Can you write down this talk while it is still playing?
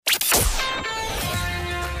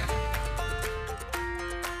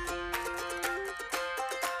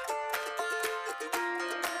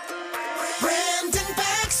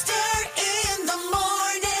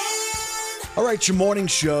All right, your morning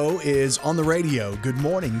show is on the radio. Good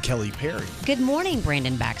morning, Kelly Perry. Good morning,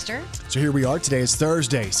 Brandon Baxter. So here we are. Today is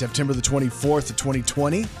Thursday, September the 24th of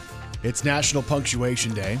 2020. It's National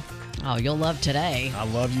Punctuation Day. Oh, you'll love today. I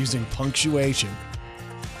love using punctuation.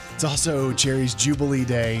 It's also Cherry's Jubilee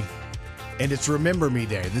Day, and it's Remember Me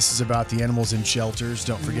Day. This is about the animals in shelters.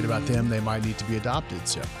 Don't forget about them. They might need to be adopted.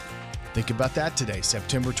 So think about that today,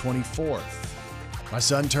 September 24th. My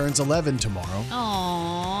son turns 11 tomorrow.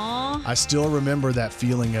 Aww. I still remember that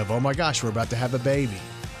feeling of, oh my gosh, we're about to have a baby.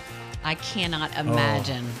 I cannot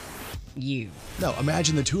imagine you. No,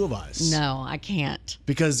 imagine the two of us. No, I can't.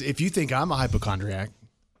 Because if you think I'm a hypochondriac,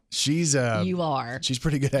 she's You are. She's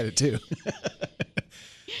pretty good at it too.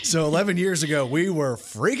 So 11 years ago, we were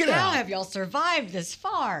freaking How out. have y'all survived this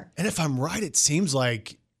far? And if I'm right, it seems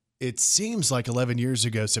like 11 years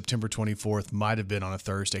ago, September 24th might have been on a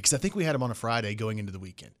Thursday, because I think we had him on a Friday going into the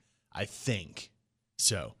weekend. I think.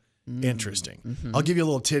 So, interesting. Mm-hmm. I'll give you a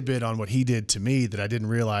little tidbit on what he did to me that I didn't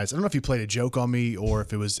realize. I don't know if he played a joke on me or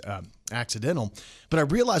if it was accidental, but I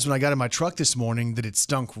realized when I got in my truck this morning that it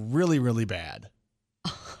stunk really, really bad.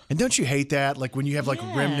 And don't you hate that? Like when you have like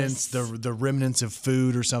remnants, the remnants of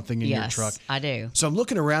food or something in your truck. Yes, I do. So I'm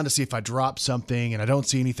looking around to see if I dropped something and I don't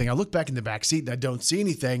see anything. I look back in the back seat and I don't see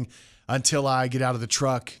anything until I get out of the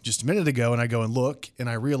truck just a minute ago and I go and look and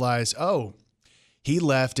I realize, oh, he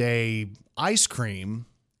left a ice cream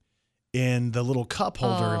in the little cup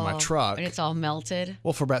holder in my truck. And it's all melted.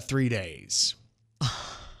 Well, for about 3 days.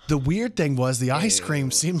 The weird thing was the ice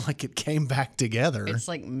cream seemed like it came back together. It's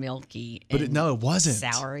like milky. But and it wasn't.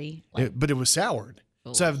 Soury. But it was soured.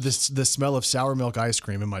 So I have the smell of sour milk ice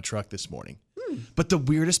cream in my truck this morning. But the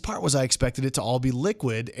weirdest part was I expected it to all be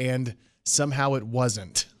liquid, and somehow it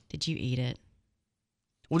wasn't. Did you eat it?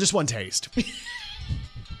 Well, just one taste.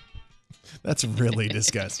 That's really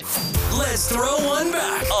disgusting. Let's throw one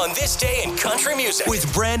back on this day in country music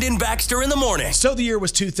with Brandon Baxter in the morning. So the year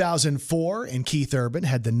was 2004, and Keith Urban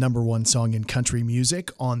had the #1 song in country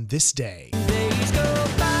music on this day. Days go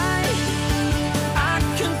by, I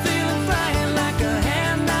can feel it flying like a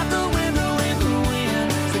hand out the window in the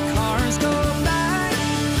wind. The cars go by,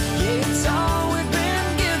 yeah, it's all we've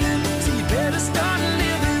been given, so you better start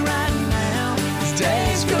living right now. These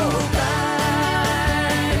days go by.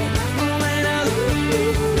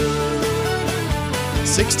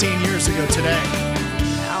 16 years ago today.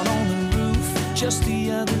 Out on the roof, just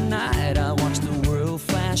the other night, I watched the world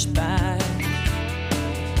flash by.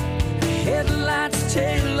 Headlights,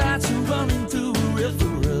 taillights running through a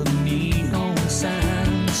river of neon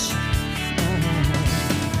signs.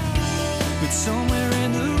 But somewhere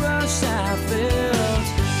in the rush I felt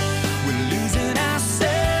we're losing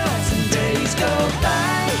ourselves and days go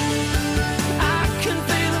by. I can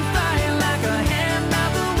feel them flying like a hand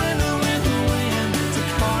out the window in the wind. The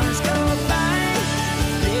cars go by,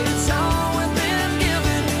 yeah, it's all we've been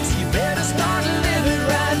given, so you better start living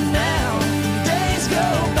right now. Days go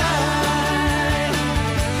by.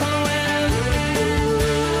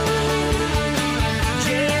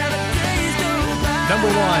 #1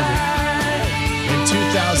 in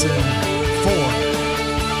 2004.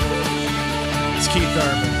 It's Keith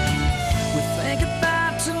Urban. We think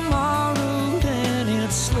about tomorrow and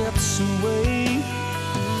it slips away.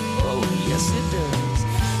 Oh, yes, it does.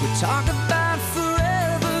 We talk about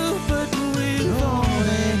forever, but we've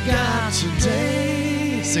only got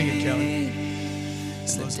today. Sing it, Kelly.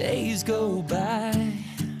 As the days go by,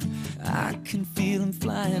 I can feel them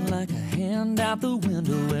flying like a hand out the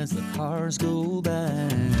window as the cars go by.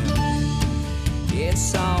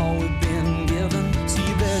 It's all we've been given, so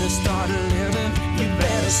you better start living. You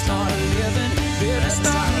better start living. Better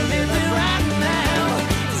start living right now.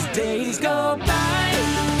 As days go by,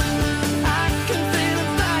 I can feel them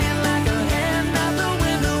flying like a hand out the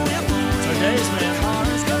window in the wind. So days, man.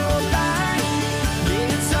 Cars go by,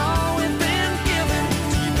 yeah, it's all we've been given,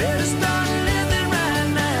 so you better start living right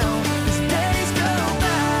now. As days go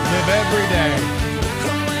by. Live every day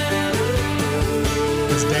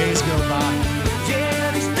as days go by.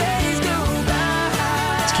 Yeah, these days go by.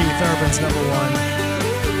 It's Keith Urban's #1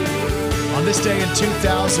 on this day in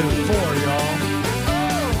 2004, y'all.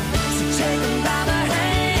 So take 'em by the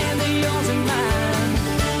hand, they're yours and mine.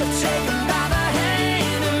 Take 'em by the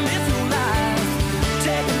hand and live your life.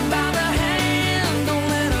 Take 'em by the hand, don't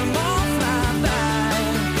let 'em all fly by.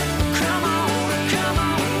 Come on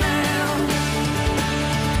now.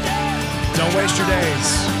 Don't waste your days.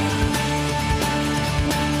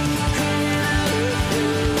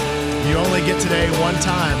 You only get today one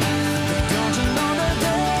time. Don't you know the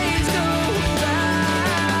days go by?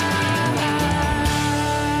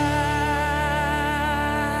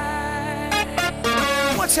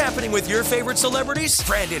 What's happening with your favorite celebrities?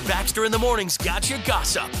 Brandon Baxter in the Morning's Got You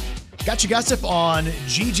Gossip. Got you gossip on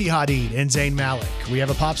Gigi Hadid and Zayn Malik. We have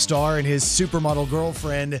a pop star and his supermodel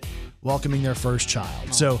girlfriend welcoming their first child.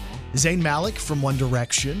 Aww. So Zayn Malik from One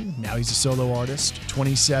Direction, now he's a solo artist,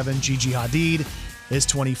 27. Gigi Hadid is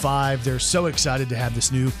 25. They're so excited to have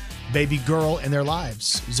this new baby girl in their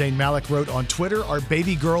lives. Zayn Malik wrote on Twitter, "Our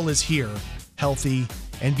baby girl is here, healthy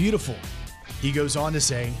and beautiful." He goes on to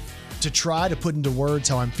say, "To try to put into words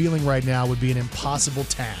how I'm feeling right now would be an impossible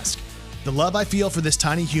task. The love I feel for this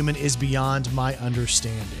tiny human is beyond my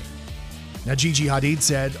understanding." Now, Gigi Hadid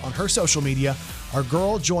said on her social media, "Our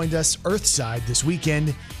girl joined us Earthside this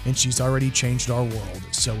weekend, and she's already changed our world.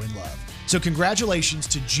 So in love." So congratulations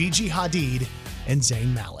to Gigi Hadid and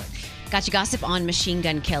Zayn Malik. Got you gossip on Machine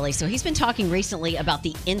Gun Kelly. So he's been talking recently about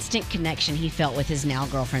the instant connection he felt with his now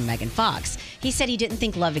girlfriend, Megan Fox. He said he didn't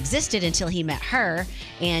think love existed until he met her,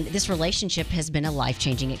 and this relationship has been a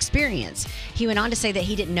life-changing experience. He went on to say that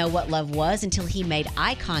he didn't know what love was until he made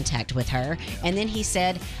eye contact with her, and then he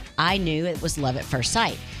said, "I knew it was love at first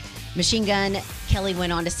sight." Machine Gun Kelly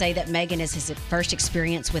went on to say that Megan is his first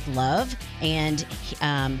experience with love, and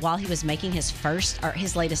while he was making his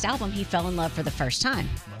latest album, he fell in love for the first time.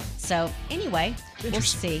 Wow. So anyway, we'll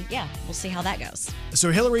see. Yeah, we'll see how that goes.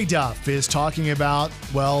 So Hilary Duff is talking about,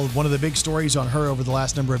 well, one of the big stories on her over the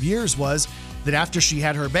last number of years was that after she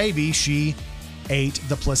had her baby, she ate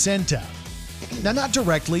the placenta. Now, not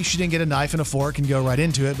directly. She didn't get a knife and a fork and go right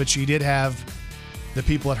into it, but she did have the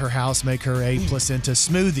people at her house make her a placenta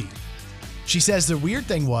smoothie. She says the weird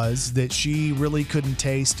thing was that she really couldn't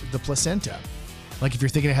taste the placenta. Like, if you're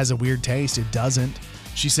thinking it has a weird taste, it doesn't.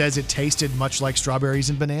 She says it tasted much like strawberries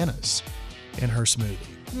and bananas in her smoothie.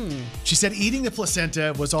 She said eating the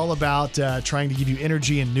placenta was all about trying to give you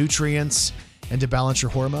energy and nutrients and to balance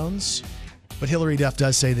your hormones. But Hilary Duff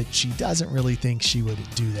does say that she doesn't really think she would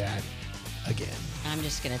do that again. I'm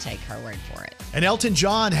just going to take her word for it. And Elton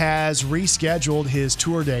John has rescheduled his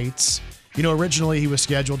tour dates. You know, originally he was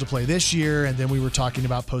scheduled to play this year, and then we were talking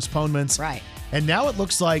about postponements. Right. And now it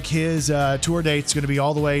looks like his tour date's going to be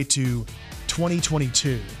all the way to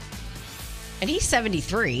 2022. And he's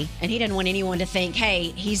 73, and he didn't want anyone to think,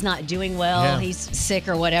 hey, he's not doing well, he's sick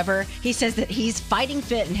or whatever. He says that he's fighting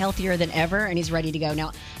fit and healthier than ever, and he's ready to go.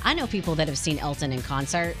 Now, I know people that have seen Elton in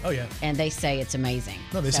concert. Oh, yeah. And they say it's amazing.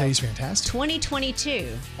 No, they say he's fantastic.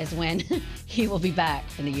 2022 is when he will be back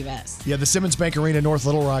in the U.S. Yeah, the Simmons Bank Arena, North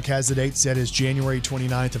Little Rock, has the date set as January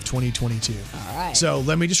 29th of 2022. All right. So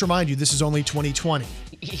let me just remind you, this is only 2020.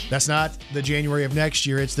 That's not the January of next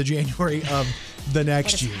year. It's the January of the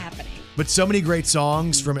next year. What is happening? But so many great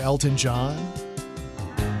songs from Elton John.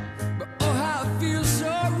 Oh, how it feels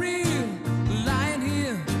so real, lying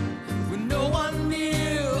here with no one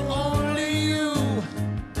near, only you.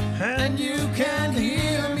 And you can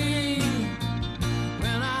hear me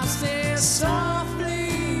when I say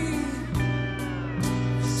softly,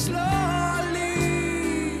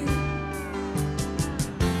 slowly.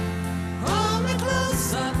 Hold me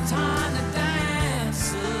closer, tiny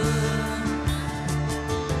dancer.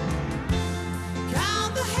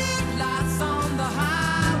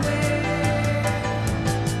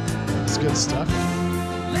 Good stuff.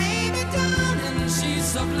 Lay me down in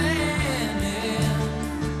sheets of linen.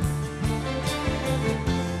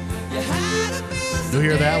 You'll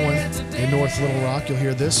hear that one in North Little Rock. You'll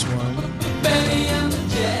hear this one. Benny and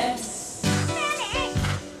Jess.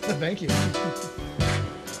 Thank you.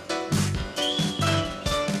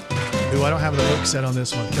 Ooh, I don't have the hook set on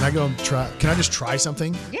this one. Can I go and try? Can I just try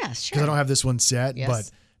something? Yeah, sure. Because I don't have this one set, Yes.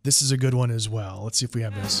 but this is a good one as well. Let's see if we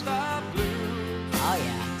have this. Oh, yeah.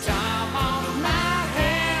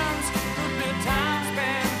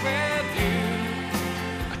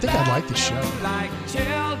 I think I'd like this show. Like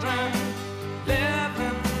children,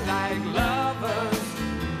 living like lovers,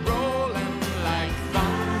 rolling like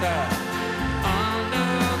thunder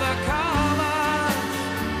under the covers.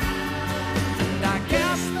 And I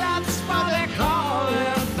guess that's what they call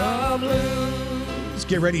it, the blues. Let's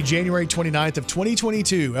get ready. January 29th of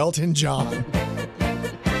 2022. Elton John.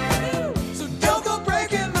 So don't go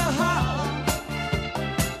breaking my heart.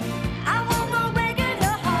 I won't go breaking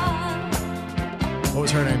your heart. What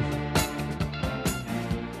was her name?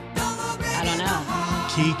 I don't know.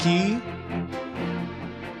 Kiki?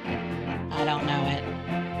 I don't know it.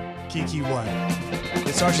 Kiki what?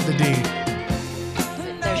 It starts with a D.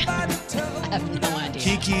 I have no idea.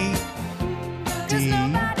 Kiki D. It's D.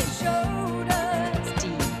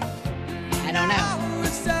 I don't know.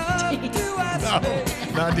 No,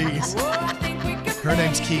 not D's. Her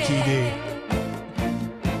name's Kiki D.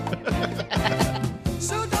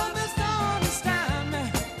 So don't misunderstand me.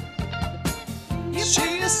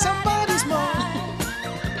 She is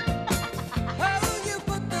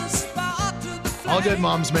All good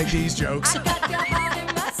moms make these jokes.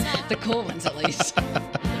 The cool ones, at least.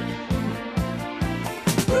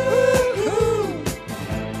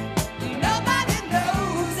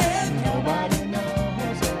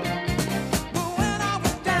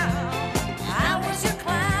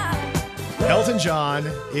 Elton John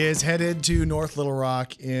is headed to North Little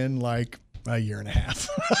Rock in like a year and a half.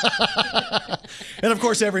 And of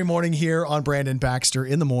course, every morning here on Brandon Baxter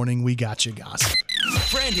in the Morning, we got you gossip.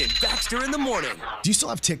 Brandon Baxter in the morning. Do you still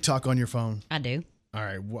have TikTok on your phone? I do. All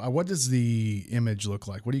right. What does the image look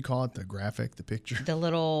like? What do you call it? The graphic, the picture? The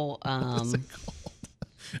little What's it called?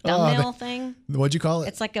 thumbnail thing. What'd you call it?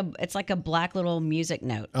 It's like a black little music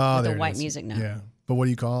note Oh, with there a it white is. music note. Yeah. But what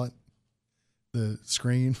do you call it? The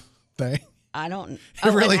screen thing? I don't.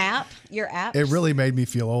 really- An app. Your app. It really made me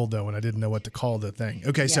feel old, though, when I didn't know what to call the thing.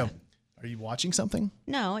 Okay, so Yeah. are you watching something?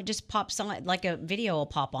 No, it just pops on like a video will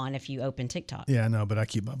pop on if you open TikTok. Yeah, no, but I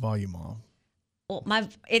keep my volume off. Well,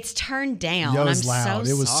 it's turned down. Yeah, it was I'm loud.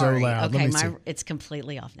 so It was so sorry. loud. Let Okay, me see. it's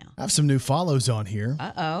completely off now. I have some new follows on here.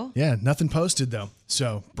 Uh-oh. Yeah, nothing posted, though.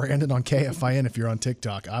 So, Brandon on KFIN, if you're on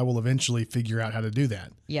TikTok, I will eventually figure out how to do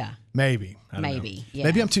that. Yeah. Maybe. I don't know. Maybe, yeah.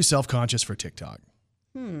 Maybe I'm too self-conscious for TikTok.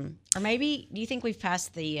 Or maybe, do you think we've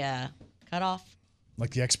passed the cutoff?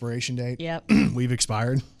 Like the expiration date? Yep. We've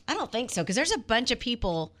expired? I don't think so, because there's a bunch of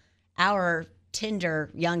people our tender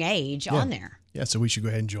young age on there. Yeah, so we should go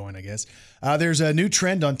ahead and join, I guess. There's a new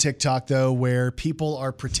trend on TikTok, though, where people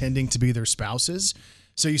are pretending to be their spouses.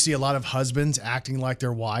 So you see a lot of husbands acting like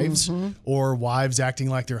their wives or wives acting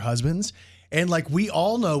like their husbands. And like we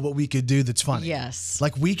all know what we could do that's funny. Yes.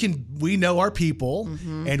 Like we know our people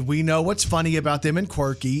and we know what's funny about them and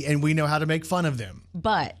quirky and we know how to make fun of them.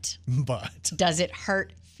 But But does it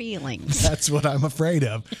hurt feelings? that's what I'm afraid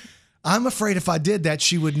of. I'm afraid if I did that,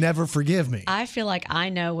 she would never forgive me. I feel like I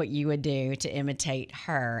know what you would do to imitate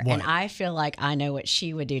her, What? and I feel like I know what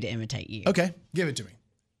she would do to imitate you. Okay, give it to me.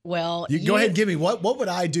 Well, You go ahead and give me what would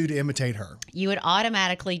I do to imitate her? You would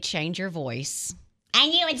automatically change your voice.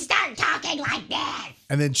 And you would start talking like this.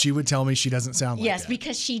 And then she would tell me she doesn't sound like Yes, that.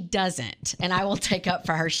 because she doesn't. And I will take up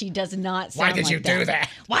for her. She does not sound Why did like you do that?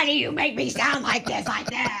 Why do you make me sound like this, like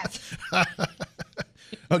this?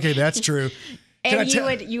 Okay, that's true. Can I And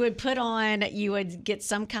tell- you would put on, you would get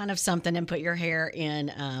some kind of something and put your hair in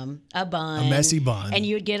a bun. A messy bun. And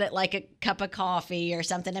you would get it like a cup of coffee or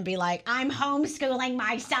something and be like, I'm homeschooling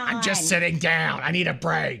my son. sitting down. I need a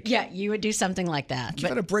break. Yeah, you would do something like that. You've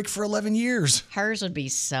had But a break for 11 years. hers would be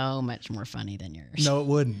so much more funny than yours. No, it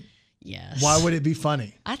wouldn't. Yes. Why would it be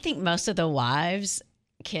funny? I think most of the wives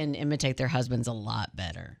can imitate their husbands a lot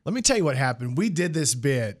better. Let me tell you what happened. We did this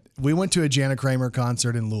bit. We went to a Jana Kramer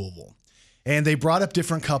concert in Louisville. And they brought up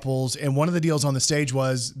different couples. And one of the deals on the stage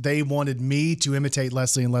was they wanted me to imitate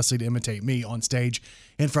Leslie and Leslie to imitate me on stage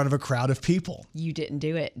in front of a crowd of people. You didn't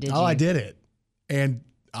do it, did you? Oh, I did it. And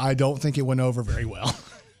I don't think it went over very well.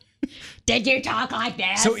 Did you talk like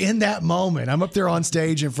that? So in that moment, I'm up there on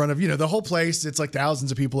stage in front of, the whole place. It's like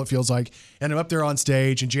thousands of people, it feels like. And I'm up there on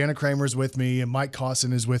stage and Jana Kramer's with me and Mike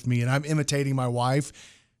Cosson is with me. And I'm imitating my wife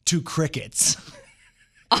to crickets.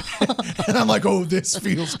 And I'm like, oh, this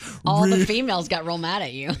feels All really... the females got real mad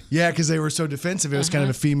at you. Yeah, because they were so defensive. It was kind of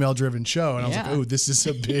a female-driven show. And I was like, Yeah. oh, this is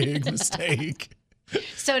a big mistake.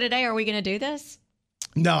 So today, are we going to do this?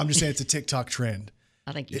 No, I'm just saying it's a TikTok trend.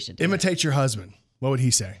 I think you should do Imitate your husband. What would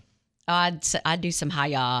he say? it. I'd do some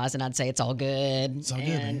hi-yahs and I'd say it's all good. It's all good,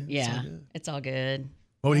 And, man. It's Yeah, all good. it's all good.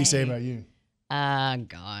 What would he say about you?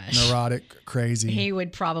 Gosh. Neurotic, crazy, He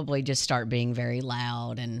would probably just start being very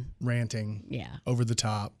loud and ranting, yeah. over the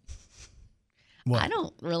top. What? I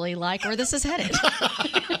don't really like where this is headed.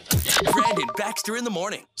 Brandon Baxter in the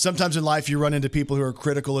morning. Sometimes in life, you run into people who are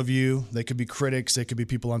critical of you. They could be critics. They could be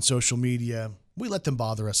people on social media. We let them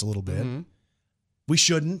bother us a little bit. We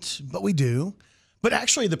shouldn't, but we do. But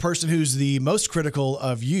actually, the person who's the most critical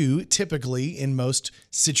of you, typically in most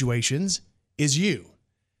situations, is you.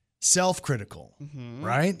 Self-critical,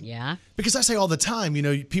 right? Yeah. Because I say all the time,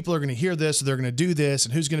 people are going to hear this, or they're going to do this,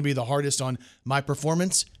 and who's going to be the hardest on my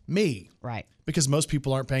performance? Me. Right. Because most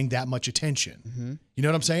people aren't paying that much attention. You know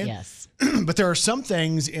what I'm saying? Yes. But there are some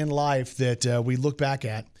things in life that we look back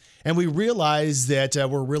at and we realize that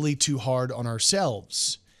we're really too hard on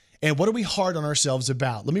ourselves. And what are we hard on ourselves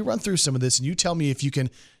about? Let me run through some of this and you tell me if you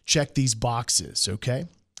can check these boxes, okay?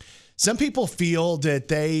 Some people feel that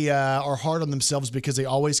they are hard on themselves because they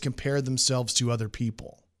always compare themselves to other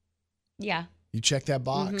people. Yeah. You check that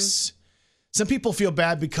box? Some people feel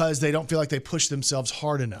bad because they don't feel like they push themselves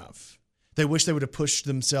hard enough. They wish they would have pushed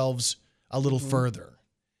themselves a little further.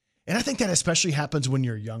 And I think that especially happens when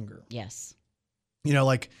you're younger. Yes.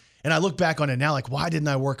 Like And I look back on it now, like, why didn't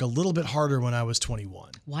I work a little bit harder when I was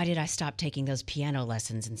 21? Why did I stop taking those piano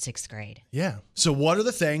lessons in 6th grade? Yeah. So what are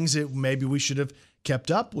the things that maybe we should have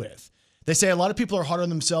kept up with? They say a lot of people are hard on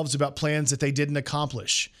themselves about plans that they didn't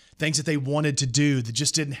accomplish, things that they wanted to do that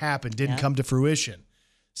just didn't happen, didn't come to fruition.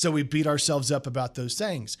 So we beat ourselves up about those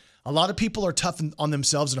things. A lot of people are tough on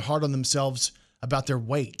themselves and hard on themselves about their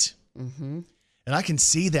weight. And I can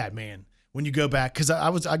see that, man. When you go back, because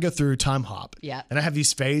I go through time hop, and I have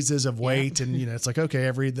these phases of weight, and it's like, okay,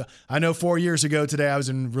 I know 4 years ago today I was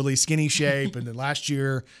in really skinny shape, and then last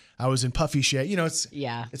year I was in puffy shape.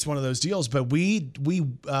 It's one of those deals. But we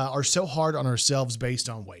are so hard on ourselves based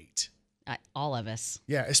on weight. All of us.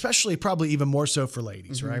 Yeah, especially probably even more so for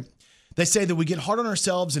ladies, right? They say that we get hard on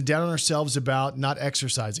ourselves and down on ourselves about not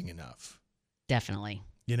exercising enough. Definitely.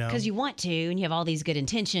 Because you want to, and you have all these good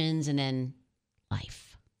intentions, and then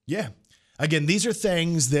life. Yeah. Again, these are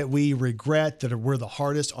things that we regret, that we're the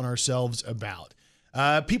hardest on ourselves about.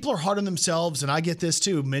 People are hard on themselves, and I get this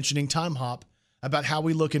too, mentioning time hop, about how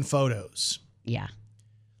we look in photos. Yeah.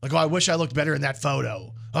 Like, I wish I looked better in that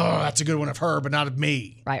photo. Oh, that's a good one of her, but not of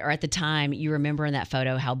me. Right. Or at the time, you remember in that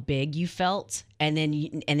photo how big you felt, and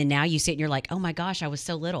then now you see it and you're like, oh my gosh, I was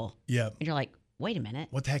so little. Yeah. And you're like, wait a minute.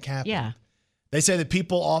 What the heck happened? Yeah. They say that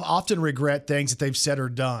people often regret things that they've said or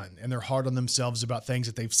done, and they're hard on themselves about things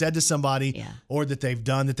that they've said to somebody or that they've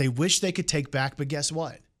done that they wish they could take back. But guess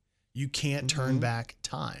what? You can't turn back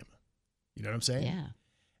time. You know what I'm saying? Yeah.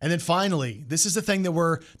 And then finally, this is the thing that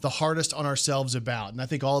we're the hardest on ourselves about. And I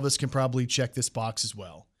think all of us can probably check this box as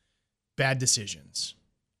well. Bad decisions.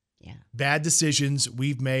 Yeah. Bad decisions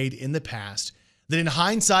we've made in the past that in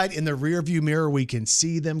hindsight, in the rearview mirror, we can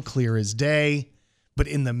see them clear as day. But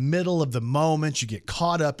in the middle of the moment, you get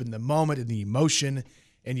caught up in the moment, in the emotion,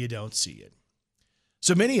 and you don't see it.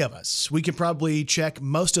 So many of us, we can probably check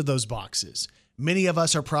most of those boxes. Many of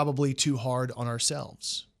us are probably too hard on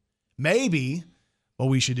ourselves. Maybe what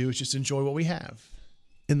we should do is just enjoy what we have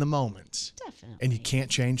in the moment. Definitely. And you can't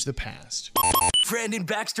change the past. Brandon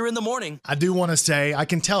Baxter in the morning. I do want to say, I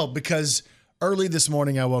can tell because early this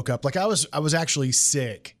morning I woke up, like I was actually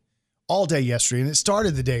sick all day yesterday, and it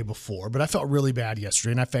started the day before, but I felt really bad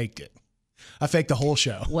yesterday, and I faked it. I faked the whole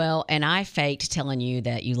show. Well, and I faked telling you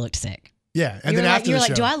that you looked sick. Yeah, and then after you were the like,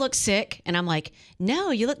 show, do I look sick? And I'm like,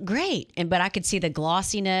 no, you look great. But I could see the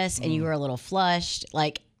glossiness, and you were a little flushed.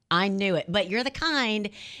 Like, I knew it. But you're the kind,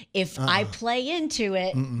 if I play into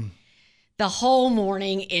it, the whole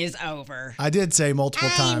morning is over. I did say multiple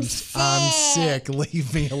times, I'm sick.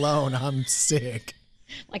 Leave me alone. I'm sick.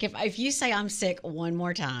 Like if you say I'm sick one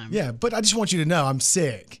more time. Yeah, but I just want you to know I'm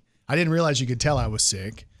sick. I didn't realize you could tell I was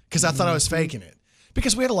sick because I thought I was faking it.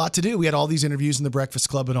 Because we had a lot to do. We had all these interviews in the Breakfast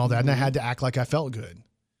Club and all that, and I had to act like I felt good.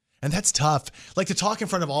 And that's tough. Like to talk in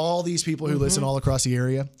front of all these people who listen all across the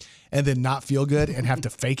area and then not feel good and have to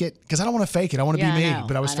fake it. Because I don't want to fake it. I want to be me,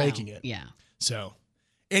 but I was faking it. Yeah. So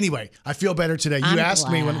anyway, I feel better today. You asked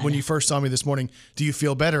me when you first saw me this morning, do you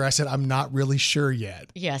feel better? I said, I'm not really sure yet.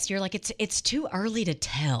 Yes, you're like, it's too early to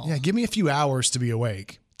tell. Yeah, give me a few hours to be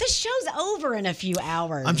awake. The show's over in a few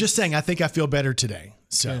hours. I'm just saying, I think I feel better today.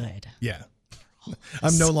 So, good. Yeah.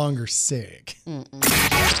 I'm no longer sick.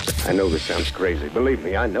 I know this sounds crazy. Believe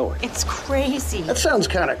me, I know it. It's crazy. That sounds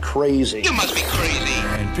kind of crazy. You must be crazy.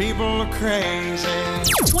 And people are crazy.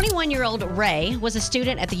 21-year-old Ray was a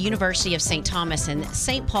student at the University of St. Thomas in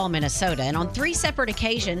St. Paul, Minnesota, and on 3 separate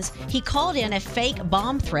occasions, he called in a fake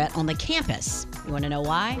bomb threat on the campus. You want to know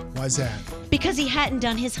why? Why's that? Because he hadn't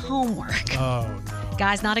done his homework. Oh, no.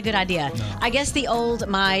 Guys, not a good idea. No. I guess the old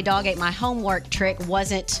my dog ate my homework trick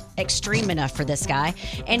wasn't extreme enough for this guy,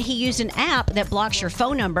 and he used an app that blocks your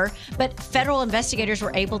phone number, but federal investigators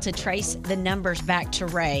were able to trace the numbers back to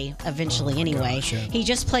Ray eventually anyway. Gosh, yeah. He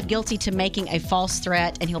just pled guilty to making a false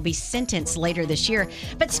threat, and he'll be sentenced later this year.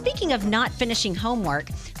 But speaking of not finishing homework,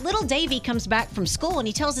 little Davey comes back from school and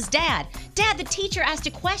he tells his dad, "Dad, the teacher asked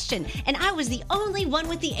a question, and I was the only one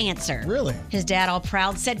with the answer." Really? His dad, all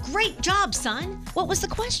proud, said, "Great job, son. What was the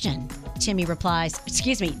question?" Davey replies,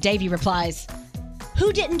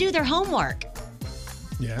 "Who didn't do their homework?"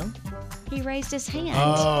 Yeah? He raised his hand.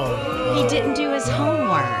 Oh. He didn't do his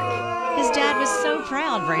homework. His dad was so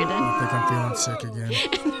proud, Brandon. I think I'm feeling sick again.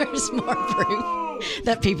 And there's more proof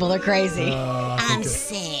that people are crazy. I'm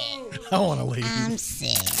sick. I want to leave. I'm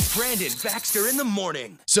sick. Brandon Baxter in the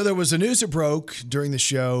morning. So there was a news that broke during the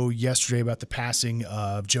show yesterday about the passing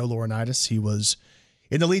of Joe Laurinaitis. He was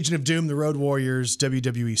in the Legion of Doom, the Road Warriors,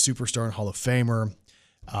 WWE Superstar and Hall of Famer.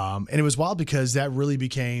 And it was wild because that really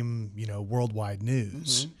became, worldwide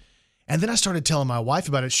news. And then I started telling my wife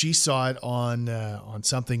about it. She saw it on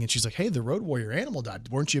something, and she's like, hey, the Road Warrior animal died.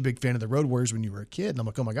 Weren't you a big fan of the Road Warriors when you were a kid? And I'm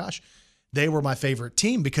like, oh my gosh. They were my favorite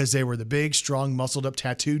team because they were the big, strong, muscled up,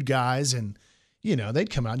 tattooed guys. And, they'd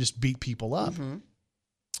come out and just beat people up. Mm-hmm.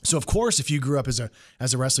 So, of course, if you grew up as a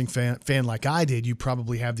wrestling fan like I did, you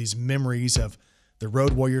probably have these memories of the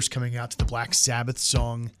Road Warriors coming out to the Black Sabbath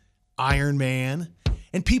song, Iron Man.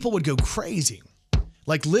 And people would go crazy.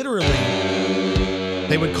 Like, literally,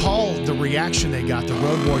 they would call the reaction they got the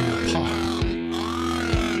Road Warrior pop.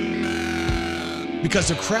 Because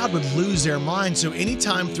the crowd would lose their mind. So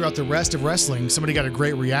anytime throughout the rest of wrestling, somebody got a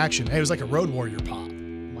great reaction. Hey, it was like a Road Warrior pop,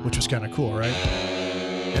 which was kind of cool, right?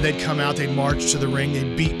 And they'd come out, they'd march to the ring,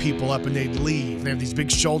 they'd beat people up, and they'd leave. And they have these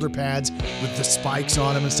big shoulder pads with the spikes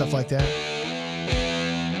on them and stuff like that.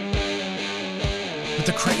 But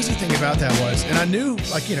the crazy thing about that was, and I knew,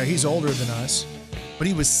 he's older than us, but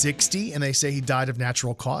he was 60, and they say he died of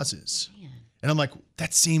natural causes. Man. And I'm like,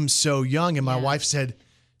 that seems so young. And my wife said,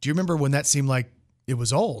 do you remember when that seemed like it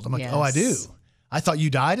was old? I'm like, yes. Oh, I do. I thought you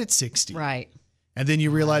died at 60. Right. And then you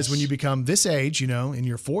realize when you become this age, in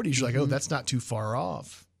your 40s, you're like, oh, that's not too far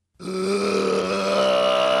off. What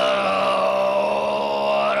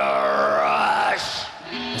a rush.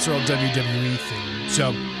 That's our old WWE thing.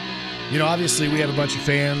 So, obviously we have a bunch of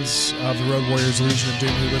fans of the Road Warriors, Legion of Doom,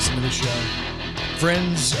 who listen to this show.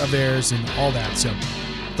 Friends of theirs and all that. So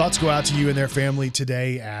thoughts go out to you and their family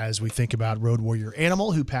today as we think about Road Warrior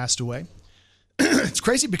Animal, who passed away. It's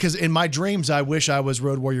crazy because in my dreams, I wish I was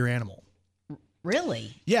Road Warrior Animal.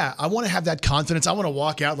 Really? Yeah, I want to have that confidence. I want to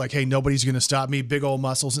walk out like, hey, nobody's going to stop me, big old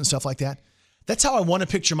muscles and stuff like that. That's how I want to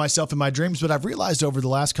picture myself in my dreams. But I've realized over the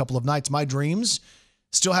last couple of nights, my dreams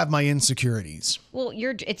still have my insecurities. Well,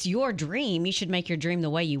 it's your dream. You should make your dream the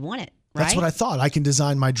way you want it, right? That's what I thought. I can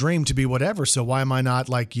design my dream to be whatever. So why am I not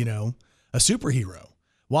like, a superhero?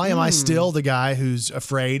 Why am I still the guy who's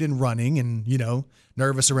afraid and running and,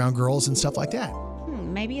 nervous around girls and stuff like that?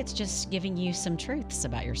 Maybe it's just giving you some truths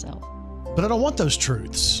about yourself. But I don't want those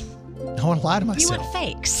truths. I want to lie to myself. You want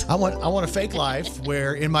fakes. I want a fake life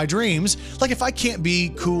where in my dreams, like if I can't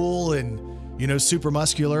be cool and, super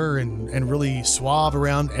muscular and really suave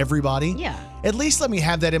around everybody. Yeah. At least let me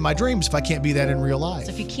have that in my dreams if I can't be that in real life.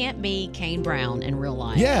 So if you can't be Kane Brown in real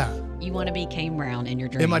life. Yeah. You want to be Kane Brown in your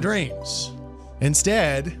dreams. In my dreams.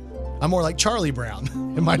 Instead, I'm more like Charlie Brown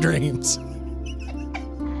in my dreams.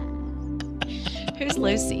 Who's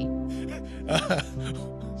Lucy?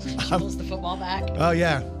 She pulls the football back. Oh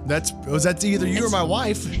yeah, that's either you or my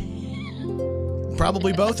wife.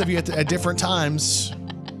 Probably both of you at different times,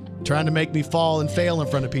 trying to make me fall and fail in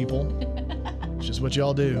front of people. It's just what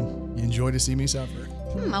y'all do. You enjoy to see me suffer.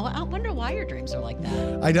 I wonder why your dreams are like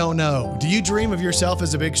that. I don't know. Do you dream of yourself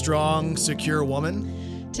as a big, strong, secure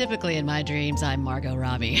woman? Typically in my dreams, I'm Margot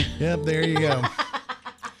Robbie. Yep, there you go.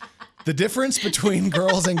 The difference between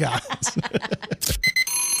girls and guys.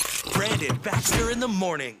 Brandon Baxter in the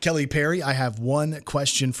morning. Kelly Perry, I have one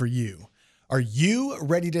question for you. Are you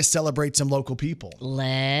ready to celebrate some local people?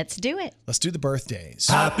 Let's do it. Let's do the birthdays.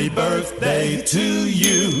 Happy birthday to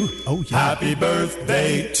you. Oh, yeah. Happy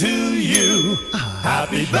birthday to you.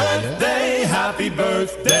 Happy birthday, happy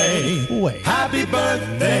birthday. Wait. Happy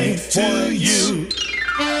birthday to you.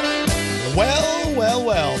 Well.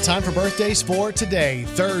 Time for birthdays for today,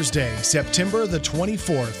 Thursday, September the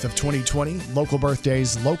 24th of 2020. Local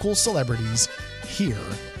birthdays, local celebrities. Here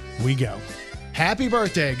we go. Happy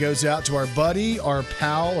birthday goes out to our buddy, our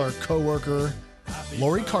pal, our coworker,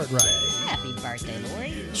 Lori Cartwright. Happy birthday,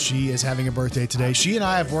 Lori. She is having a birthday today. She and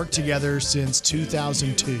I have worked together since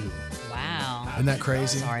 2002. Wow. Isn't that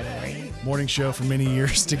crazy? Sorry, Lori. Morning show for many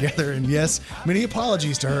years together. And yes, many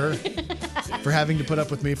apologies to her for having to put up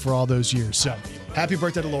with me for all those years. So happy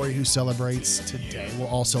birthday to Lori, who celebrates today. We'll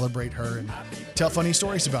all celebrate her and tell funny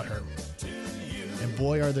stories about her. And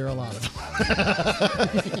boy, are there a lot of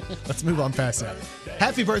them. Let's move on past that.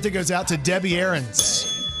 Happy birthday goes out to Debbie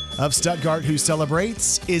Aarons of Stuttgart, who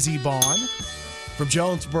celebrates. Izzy Bond from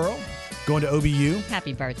Jonesboro, going to OBU.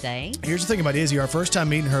 Happy birthday. Here's the thing about Izzy. Our first time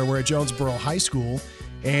meeting her, we're at Jonesboro High School,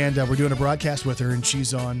 and we're doing a broadcast with her, and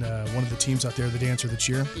she's on one of the teams out there, the dance or the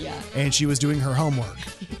cheer. Yeah. And she was doing her homework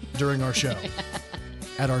during our show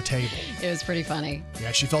at our table. It was pretty funny.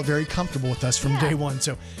 Yeah, she felt very comfortable with us from day one.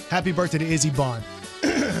 So happy birthday to Izzy Bond.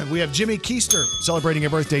 We have Jimmy Keister celebrating a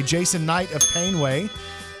birthday. Jason Knight of Painway.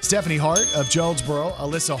 Stephanie Hart of Jonesboro.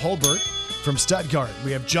 Alyssa Holbert from Stuttgart.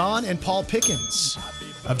 We have John and Paul Pickens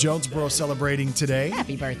of Jonesboro celebrating today.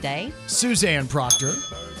 Happy birthday. Suzanne Proctor.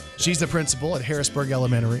 She's the principal at Harrisburg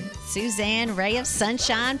Elementary. Suzanne Ray of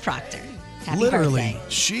Sunshine Proctor. Happy Literally, birthday.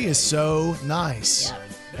 she is so nice Yep.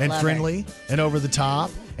 and Love friendly and over the top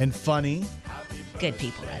and funny. Good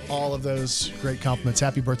people, right? All of those great compliments.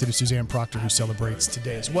 Happy birthday to Suzanne Proctor, who celebrates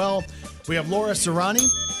today as well. We have Laura Serrani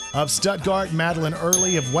of Stuttgart. Madeline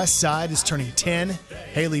Early of West Side is turning 10.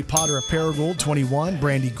 Haley Potter of Paragould, 21.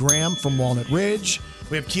 Brandy Graham from Walnut Ridge.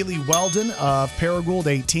 We have Keely Weldon of Paragould,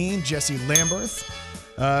 18. Jesse Lamberth.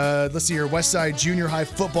 Let's see here. West Side Junior High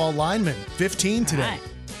football lineman, 15 today.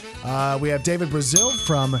 We have David Brazil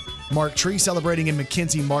from Mark Tree celebrating, and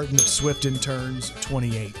Mackenzie Martin of Swifton turns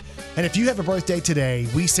 28. And if you have a birthday today,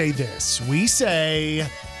 we say this. We say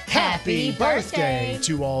happy birthday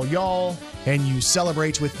to all y'all, and you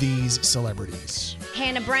celebrate with these celebrities.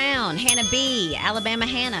 Hannah Brown, Hannah B, Alabama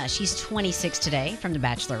Hannah. She's 26 today from The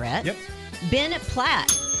Bachelorette. Yep. Ben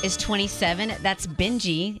Platt is 27. That's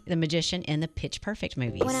Benji, the magician in the Pitch Perfect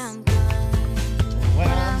movies. When I'm gone,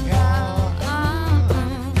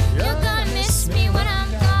 you're gonna miss me when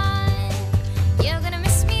I'm gone. You're gonna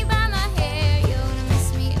miss me by my hair. You're gonna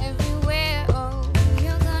miss me everywhere. Oh,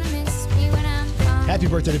 you're gonna miss me when I'm gone. Happy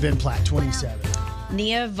birthday to Ben Platt, 27.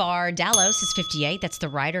 Nia Vardalos is 58. That's the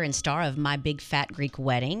writer and star of My Big Fat Greek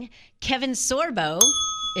Wedding. Kevin Sorbo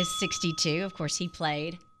is 62. Of course, he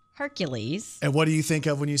played Hercules. And what do you think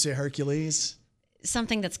of when you say Hercules?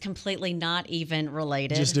 Something that's completely not even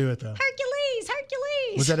related. Just do it, though. Hercules.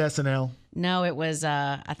 Was that SNL? No, it was,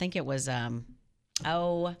 I think it was, Eddie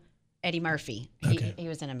Murphy. Okay. He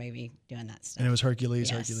was in a movie doing that stuff. And it was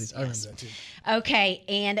Hercules, Yes, Hercules. I remember yes. that, too. Okay,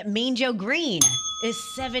 and Mean Joe Green is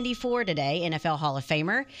 74 today, NFL Hall of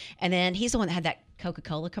Famer. And then he's the one that had that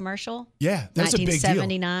Coca-Cola commercial. Yeah, that's a big deal.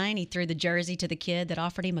 1979, he threw the jersey to the kid that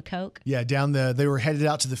offered him a Coke. Yeah, they were headed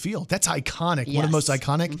out to the field. That's iconic. One of the most Yes.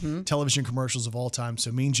 iconic television commercials of all time.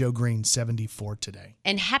 So Mean Joe Green, 74 today.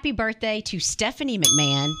 And happy birthday to Stephanie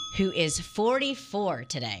McMahon, who is 44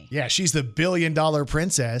 today. Yeah, she's the billion-dollar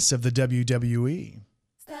princess of the WWE.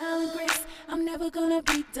 Style and grace, I'm never gonna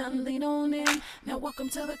be done. Lean on in. Now welcome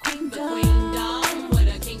to the queendom. Where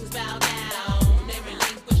the kings bow down, they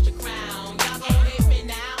relinquish the crown. Y'all gon' hit me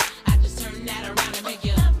now. I just turn that around and make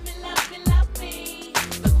you love me, love me, love me.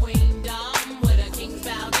 The queendom, where the kings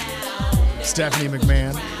bow down. Stephanie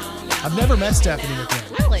McMahon. I've never met Stephanie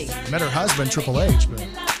McMahon. Really? Met her husband, Triple H. But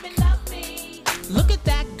Look at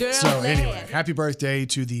that girl. so anyway, happy birthday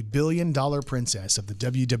to the billion-dollar princess of the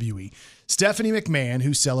WWE, Stephanie McMahon,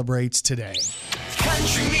 who celebrates today.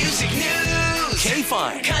 Country music news.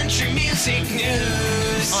 K-Fine. Country music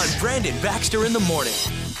news. On Brandon Baxter in the morning.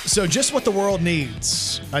 So just what the world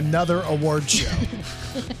needs, another award show.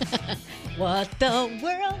 What the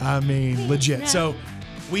world? I mean, legit. So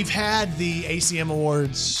we've had the ACM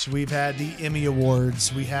Awards, we've had the Emmy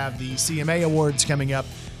Awards, we have the CMA Awards coming up,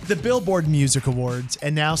 the Billboard Music Awards,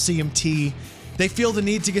 and now CMT. They feel the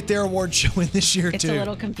need to get their award show in this year, It's too. a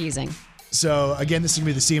little confusing. So, again, this is going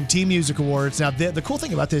to be the CMT Music Awards. Now, the cool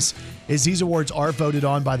thing about this is these awards are voted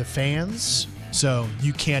on by the fans, so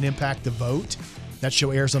you can impact the vote. That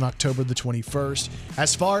show airs on October the 21st.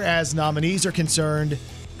 As far as nominees are concerned,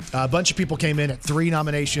 a bunch of people came in at 3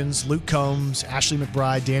 nominations. Luke Combs, Ashley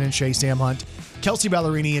McBride, Dan and Shay, Sam Hunt, Kelsey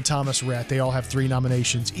Ballerini, and Thomas Rhett. They all have 3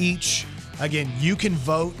 nominations each. Again, you can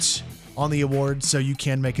vote on the awards, so you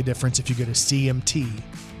can make a difference if you go to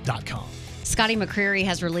cmt.com. Scotty McCreery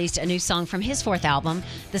has released a new song from his 4th album.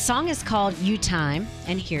 The song is called You Time,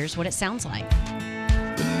 and here's what it sounds like.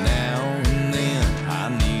 But now and then I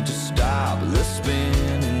need to stop the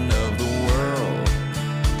spinning of the world.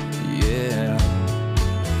 Yeah.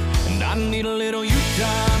 And I need a little you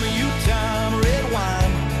time, red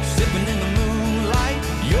wine, sipping in the moonlight.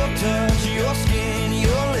 Your touch, your skin,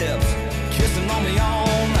 your lips, kissing on me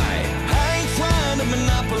all night. I ain't trying to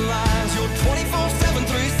monopolize your 24/7,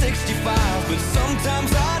 365, but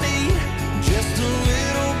sometimes I need just a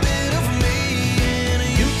little bit of me. And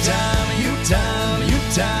you time.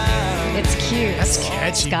 It's cute. That's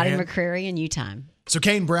catchy, Scotty man. McCreery and You Time. So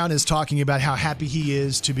Kane Brown is talking about how happy he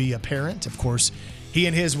is to be a parent. Of course, he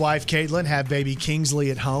and his wife, Caitlin, have baby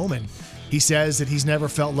Kingsley at home, and he says that he's never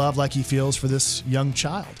felt love like he feels for this young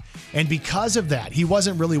child. And because of that, he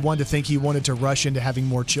wasn't really one to think he wanted to rush into having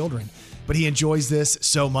more children, but he enjoys this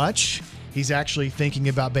so much, he's actually thinking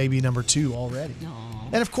about baby number 2 already.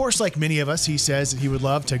 And of course, like many of us, he says that he would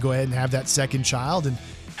love to go ahead and have that second child and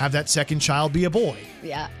have that second child be a boy.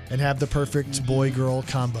 Yeah. And have the perfect boy-girl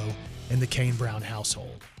combo in the Kane Brown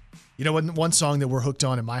household. You know, one song that we're hooked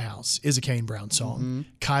on in my house is a Kane Brown song.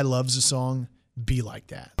 Kai loves the song, Be Like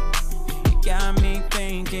That. Got me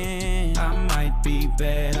thinking I might be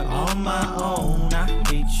better on my own. I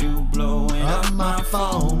hate you blowing up my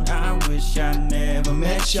phone. I wish I never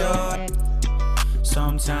met your.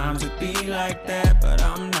 Sometimes it be like that, but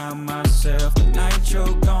I'm not myself. The night you're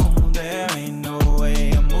gone, there ain't no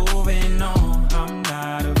way I'm moving on. I'm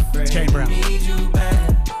not afraid Kane to Brown. need you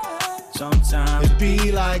back. Sometimes It'd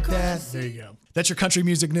be like that. There you go. That's your country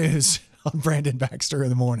music news on Brandon Baxter in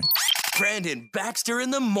the morning. Brandon Baxter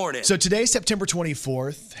in the morning. So today's September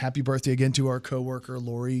 24th. Happy birthday again to our coworker,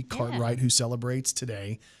 Lori Cartwright, who celebrates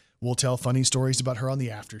today. We'll tell funny stories about her on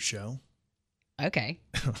the after show. Okay.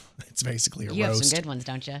 It's basically a You have roast. some good ones,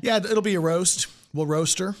 don't you? Yeah, it'll be a roast. We'll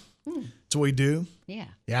roast her. That's what we do. Yeah.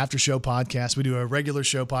 The after show podcast. We do a regular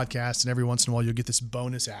show podcast, and every once in a while you'll get this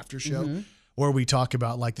bonus after show where we talk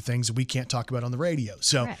about like the things that we can't talk about on the radio.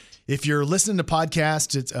 So Correct. if you're listening to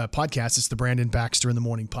podcasts, it's the Brandon Baxter in the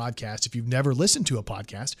Morning podcast. If you've never listened to a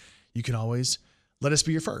podcast, you can always let us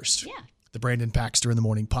be your first. Yeah. The Brandon Baxter in the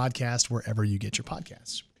Morning podcast, wherever you get your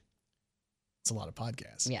podcasts. It's a lot of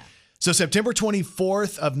podcasts. Yeah. So September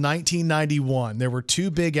 24th of 1991, there were two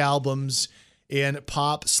big albums in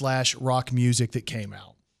pop/rock music that came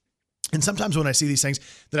out. And sometimes when I see these things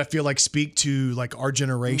that I feel like speak to like our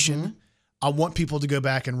generation, I want people to go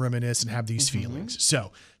back and reminisce and have these feelings.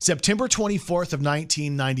 So September 24th of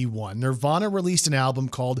 1991, Nirvana released an album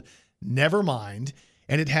called Nevermind,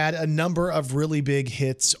 and it had a number of really big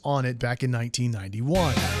hits on it back in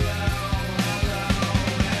 1991.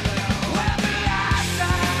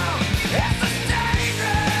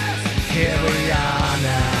 Here we are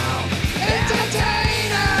now.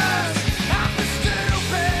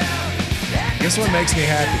 This one makes me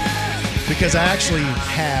happy because I actually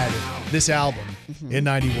had this album in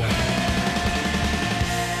 91.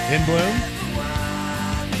 In Bloom.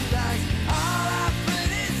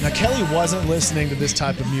 Now, Kelly wasn't listening to this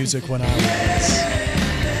type of music when I was.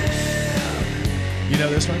 You know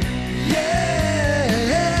this one?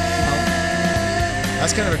 I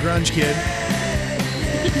was kind of a grunge kid.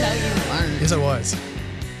 No, you weren't. Yes, I was.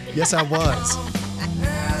 Yes, I was.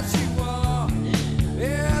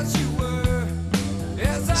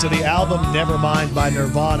 So the album Nevermind by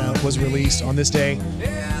Nirvana was released on this day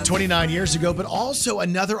 29 years ago, but also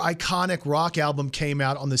another iconic rock album came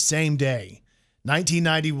out on the same day.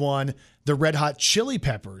 1991, the Red Hot Chili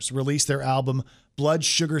Peppers released their album Blood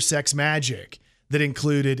Sugar Sex Magic that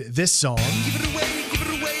included this song.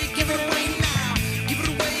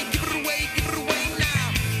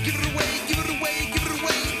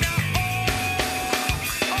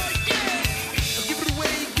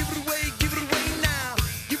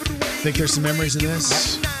 Think there's some memories in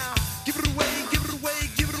this?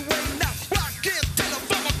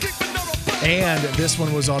 And this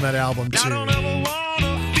one was on that album too.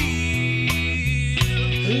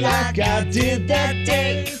 Like I did that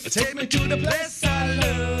day. Take me to the place I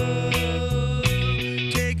love.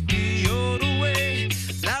 Take me all the way.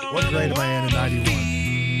 What grade am I in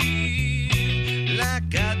 91?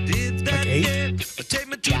 Like I did that day. Take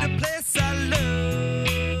me to the place I love.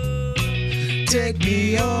 Take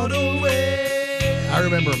me all the way. I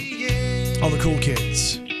remember all the cool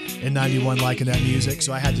kids in 91 liking that music,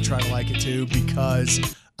 so I had to try to like it too because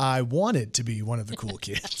I wanted to be one of the cool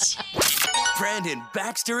kids. Brandon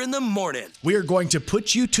Baxter in the morning. We are going to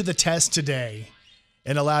put you to the test today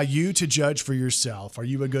and allow you to judge for yourself. Are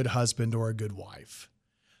you a good husband or a good wife?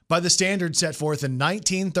 By the standards set forth in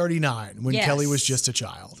 1939 when Yes. Kelly was just a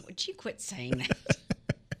child. Would you quit saying that?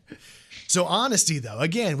 So honesty, though,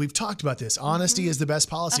 again, we've talked about this. Honesty is the best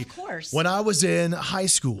policy. Of course. When I was in high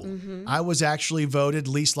school, I was actually voted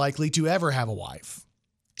least likely to ever have a wife.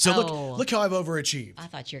 So Oh. look how I've overachieved. I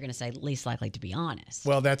thought you were going to say least likely to be honest.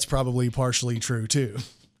 Well, that's probably partially true, too.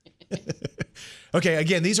 Okay,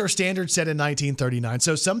 again, these are standards set in 1939.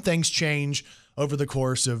 So some things change over the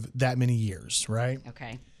course of that many years, right?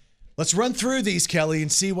 Okay. Let's run through these, Kelly, and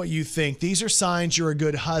see what you think. These are signs you're a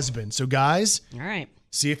good husband. So, guys, All right.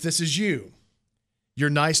 see if this is you. You're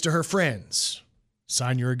nice to her friends.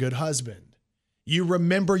 Sign you're a good husband. You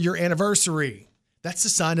remember your anniversary. That's the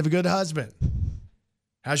sign of a good husband.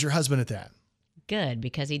 How's your husband at that? Good,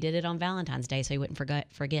 because he did it on Valentine's Day so he wouldn't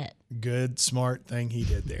forget. Good, smart thing he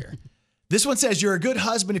did there. This one says you're a good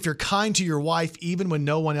husband if you're kind to your wife even when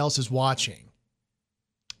no one else is watching.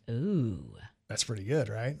 Ooh. That's pretty good,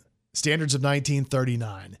 right? Standards of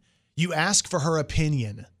 1939. You ask for her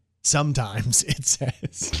opinion. Sometimes, it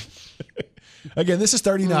says. Again, this is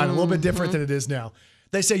 39, a little bit different than it is now.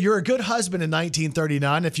 They say you're a good husband in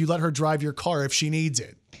 1939 if you let her drive your car if she needs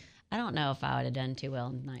it. I don't know if I would have done too well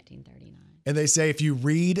in 1939. And they say if you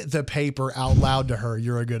read the paper out loud to her,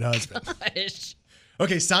 you're a good husband. Gosh.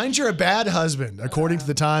 Okay, signs you're a bad husband, according to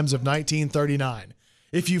the Times of 1939.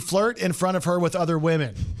 If you flirt in front of her with other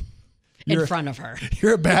women. In front of her.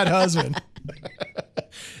 You're a bad husband.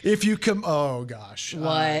 If you come, oh gosh.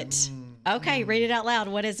 What? Okay, read it out loud.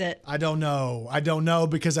 What is it? I don't know. I don't know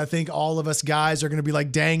because I think all of us guys are going to be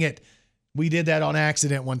like, dang it. We did that on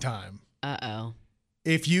accident one time. Uh-oh.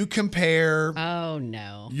 If you compare Oh,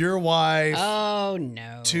 no. your wife Oh,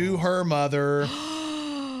 no. to her mother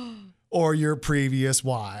or your previous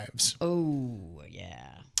wives. Oh,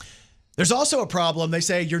 yeah. There's also a problem. They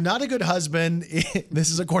say you're not a good husband. This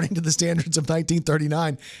is according to the standards of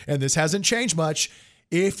 1939, and this hasn't changed much.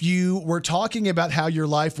 If you were talking about how your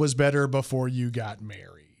life was better before you got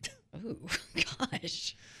married. Oh,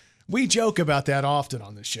 gosh. We joke about that often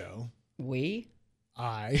on the show.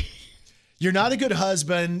 You're not a good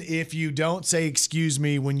husband if you don't say excuse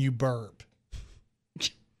me when you burp.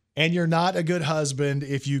 And you're not a good husband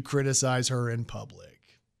if you criticize her in public.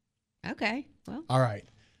 Okay. Well, All right.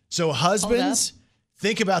 So husbands,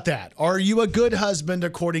 think about that. Are you a good husband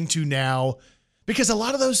according to now? Because a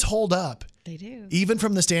lot of those hold up. they do. Even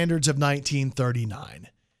from the standards of 1939.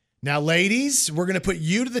 Now, ladies, we're going to put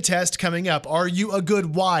you to the test coming up. Are you a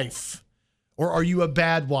good wife or are you a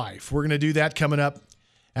bad wife? We're going to do that coming up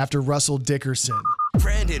after Russell Dickerson.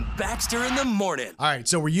 Brandon Baxter in the morning. All right,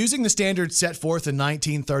 so we're using the standards set forth in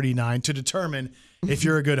 1939 to determine if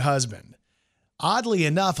you're a good husband. Oddly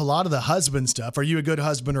enough, a lot of the husband stuff, are you a good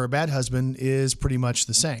husband or a bad husband, is pretty much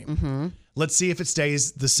the same. Let's see if it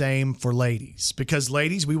stays the same for ladies. Because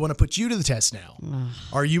ladies, we want to put you to the test now.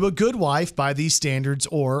 Are you a good wife by these standards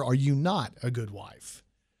or are you not a good wife?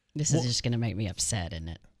 This is just going to make me upset, isn't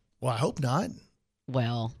it? Well, I hope not.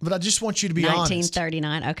 Well, But I just want you to be honest.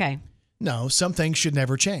 1939. Okay. No, some things should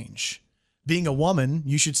never change. Being a woman,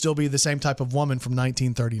 you should still be the same type of woman from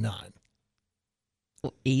 1939.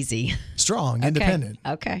 Easy. Strong, Okay. independent,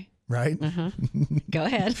 Okay. right? Go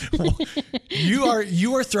ahead. You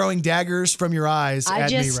are throwing daggers from your eyes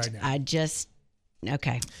at me right now.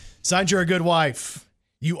 Okay. Signs you're a good wife.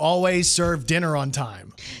 You always serve dinner on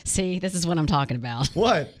time. See, this is what I'm talking about.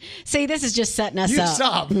 What? See, this is just setting us You up.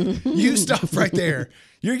 stop. You stop right there.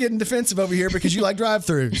 You're getting defensive over here because you like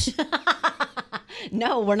drive-thrus.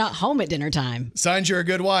 No, we're not home at dinner time. Signs you're a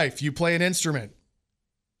good wife. You play an instrument.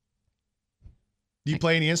 Do you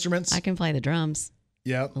play any instruments? I can play the drums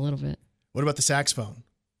Yep. a little bit. What about the saxophone?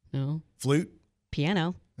 No. Flute?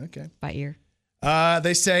 Piano Okay. by ear.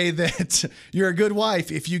 They say that you're a good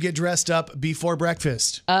wife if you get dressed up before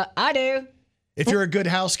breakfast. I do. If you're a good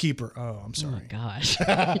housekeeper. Oh, I'm Oh, sorry. gosh.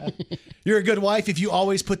 You're a good wife if you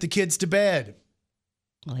always put the kids to bed.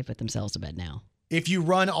 Well, they put themselves to bed now. If you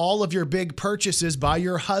run all of your big purchases by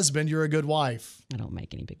your husband, you're a good wife. I don't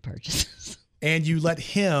make any big purchases. And you let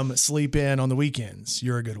him sleep in on the weekends,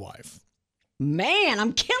 you're a good wife. Man,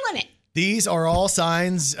 I'm killing it. These are all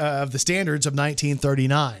signs of the standards of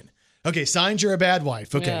 1939. Okay, signs you're a bad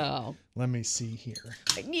wife. Okay. No. Let me see here.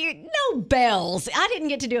 No bells. I didn't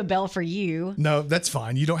get to do a bell for you. No, that's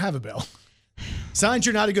fine. You don't have a bell. Signs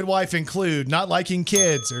you're not a good wife include not liking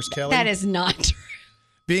kids. There's Kelly. That is not true.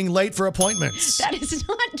 Being late for appointments. That is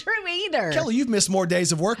not true either. Kelly, you've missed more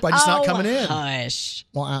days of work by just not coming in. Hush.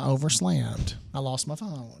 Well, I overslammed. I lost my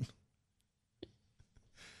phone.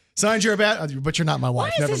 Signs you're a bad, but you're not my Why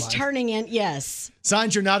wife. is Never this mind. turning in? Yes.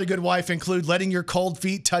 Signs you're not a good wife include letting your cold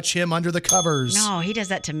feet touch him under the covers. No, he does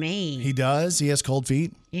that to me. He does? He has cold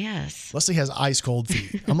feet? Yes. Leslie has ice cold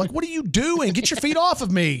feet. I'm like, what are you doing? Get your feet off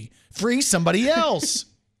of me. Free somebody else.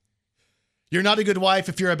 You're not a good wife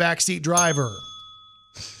if you're a backseat driver.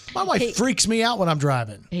 My wife freaks me out when I'm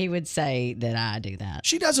driving. He would say that I do that.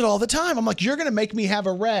 She does it all the time. I'm like, you're going to make me have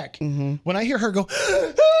a wreck. When I hear her go,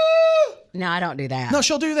 No, I don't do that. no,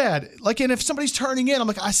 she'll do that. Like, and if somebody's turning in, I'm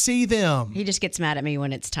like, I see them. He just gets mad at me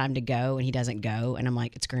when it's time to go and he doesn't go. And I'm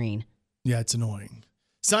like, it's green. Yeah, it's annoying.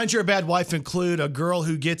 Signs you're a bad wife include a girl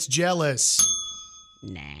who gets jealous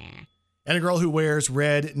Nah. and a girl who wears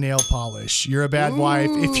red nail polish. You're a bad wife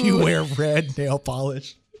if you wear red nail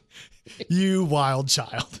polish. You wild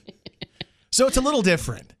child. So it's a little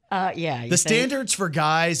different. Yeah. The standards for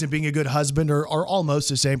guys and being a good husband are almost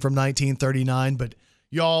the same from 1939, but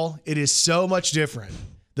y'all, it is so much different,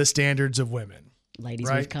 the standards of women. Ladies,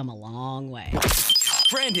 right? we've come a long way.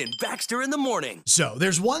 Brandon Baxter in the morning. So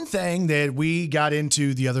there's one thing that we got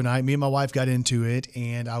into the other night. Me and my wife got into it,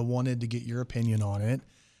 and I wanted to get your opinion on it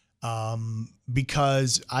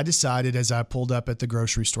because I decided as I pulled up at the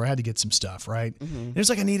grocery store, I had to get some stuff, right? It was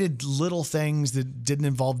like I needed little things that didn't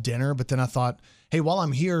involve dinner, but then I thought, hey, while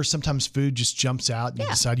I'm here, sometimes food just jumps out and you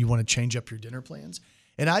decide you want to change up your dinner plans.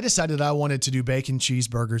 And I decided I wanted to do bacon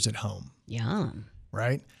cheeseburgers at home. Yum.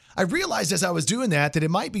 Right? I realized as I was doing that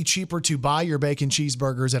it might be cheaper to buy your bacon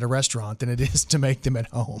cheeseburgers at a restaurant than it is to make them at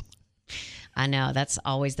home. I know. That's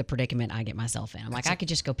always the predicament I get myself in. I'm like, I could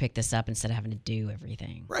just go pick this up instead of having to do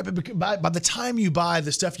everything. Right, but by the time you buy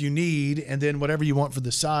the stuff you need and then whatever you want for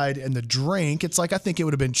the side and the drink, it's like I think it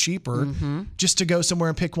would have been cheaper just to go somewhere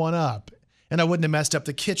and pick one up. And I wouldn't have messed up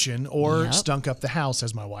the kitchen or stunk up the house,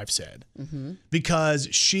 as my wife said. Because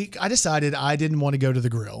I decided I didn't want to go to the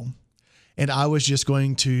grill and I was just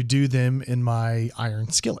going to do them in my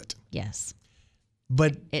iron skillet. Yes.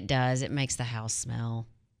 But it does. It makes the house smell.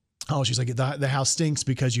 Oh, she's like, the house stinks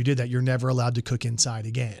because you did that. You're never allowed to cook inside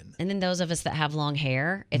again. And then those of us that have long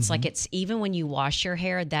hair, it's like it's even when you wash your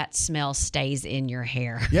hair, that smell stays in your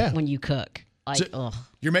hair when you cook. Like, so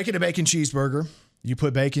you're making a bacon cheeseburger. You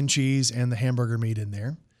put bacon, cheese, and the hamburger meat in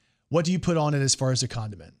there. What do you put on it as far as a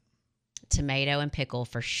condiment? Tomato and pickle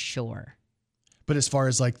for sure. But as far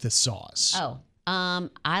as like the sauce?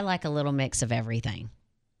 I like a little mix of everything.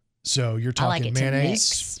 So you're talking I like it mayonnaise?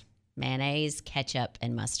 To mix. Mayonnaise, ketchup,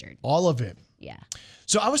 and mustard. All of it? Yeah.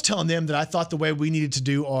 So I was telling them that I thought the way we needed to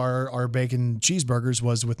do our bacon cheeseburgers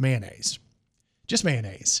was with mayonnaise. Just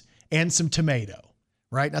mayonnaise and some tomato,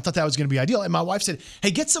 right? And I thought that was going to be ideal. And my wife said,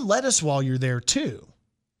 hey, get some lettuce while you're there too.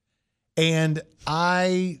 And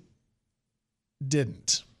I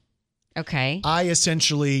didn't. Okay. I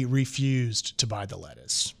essentially refused to buy the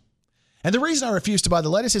lettuce. And the reason I refused to buy the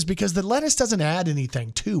lettuce is because the lettuce doesn't add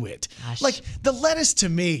anything to it. Gosh. Like the lettuce to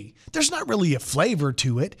me, there's not really a flavor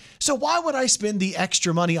to it. So why would I spend the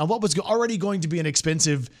extra money on what was already going to be an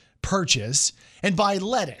expensive purchase and buy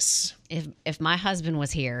lettuce? If my husband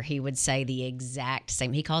was here, he would say the exact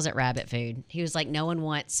same. He calls it rabbit food. He was like, no one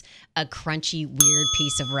wants a crunchy, weird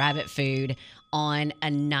piece of rabbit food on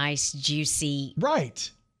a nice, juicy,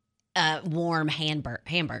 warm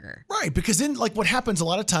hamburger. Right, because then like what happens a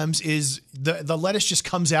lot of times is the lettuce just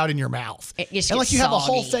comes out in your mouth. It just and like gets you have a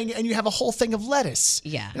whole soggy. thing and you have a whole thing of lettuce.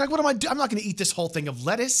 Yeah. You're like, what am I doing? I'm not going to eat this whole thing of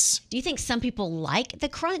lettuce. Do you think some people like the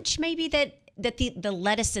crunch maybe that the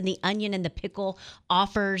lettuce and the onion and the pickle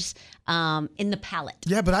offers in the palate?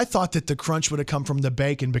 Yeah, but I thought that the crunch would have come from the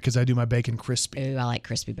bacon because I do my bacon crispy. Ooh, I like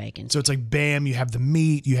crispy bacon. So it's like, bam, you have the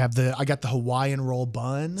meat, I got the Hawaiian roll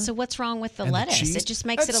bun. So what's wrong with the And the lettuce? cheese? It just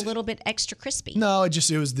makes it a little bit extra crispy. No, it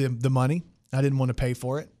was the money. I didn't want to pay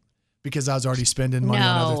for it because I was already spending money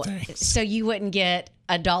on other things. So you wouldn't get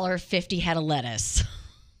 $1.50 head of lettuce.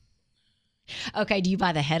 Okay, do you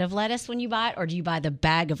buy the head of lettuce when you buy it, or do you buy the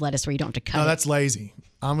bag of lettuce where you don't have to cut it? No, that's lazy.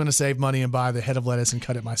 I'm going to save money and buy the head of lettuce and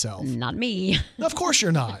cut it myself. Not me. No, of course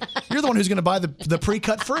you're not. You're the one who's going to buy the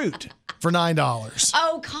pre-cut fruit for $9.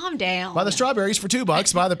 Oh, calm down. Buy the strawberries for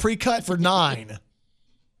 $2. Buy the pre-cut for $9.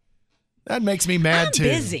 That makes me mad I'm too.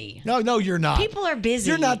 busy. No, you're not. People are busy.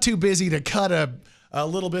 You're not too busy to cut a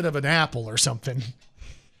little bit of an apple or something.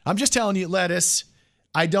 I'm just telling you, lettuce,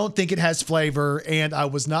 I don't think it has flavor, and I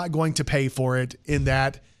was not going to pay for it in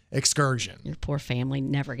that excursion. Your poor family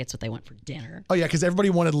never gets what they want for dinner. Oh, yeah, because everybody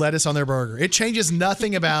wanted lettuce on their burger. It changes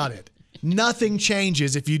nothing about it. Nothing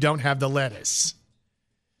changes if you don't have the lettuce.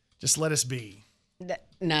 Just let us be.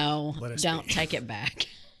 No, Let us don't be. take it back.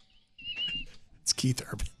 It's Keith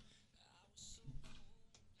Urban.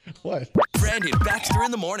 What? Brandon Baxter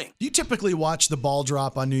in the morning. You typically watch the ball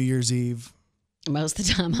drop on New Year's Eve. Most of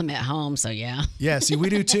the time I'm at home, so yeah. Yeah, see, we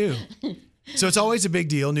do too. So it's always a big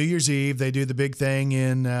deal. New Year's Eve, they do the big thing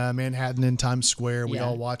in Manhattan in Times Square. We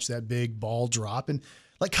all watch that big ball drop. And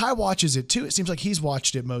like Kai watches it too. It seems like he's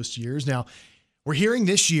watched it most years. Now, we're hearing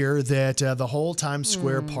this year that the whole Times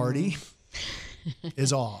Square party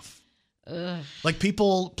is off. Ugh. Like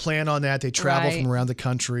people plan on that. They travel Right. from around the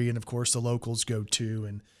country. And of course, the locals go too.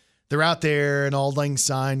 And they're out there and Auld Lang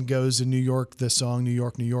Syne goes in New York. The song New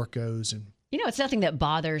York, New York goes. And You know, it's nothing that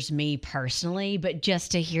bothers me personally, but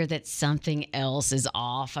just to hear that something else is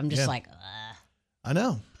off, I'm just like, ugh. I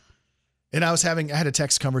know. And I had a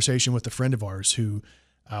text conversation with a friend of ours who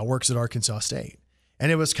works at Arkansas State.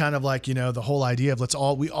 And it was kind of like, the whole idea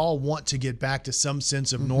of we all want to get back to some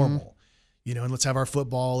sense of normal, and let's have our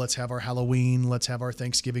football, let's have our Halloween, let's have our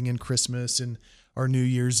Thanksgiving and Christmas and our New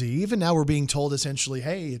Year's Eve. And now we're being told essentially,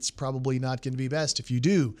 hey, it's probably not going to be best if you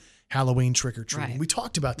do Halloween trick or treat. Right. We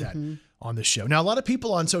talked about that on this show. Now, a lot of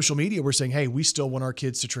people on social media were saying, hey, we still want our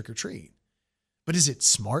kids to trick or treat. But is it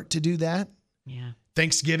smart to do that? Yeah.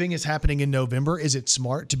 Thanksgiving is happening in November. Is it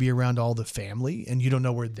smart to be around all the family and you don't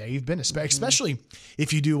know where they've been? Especially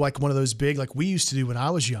if you do like one of those big, like we used to do when I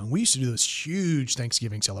was young. We used to do those huge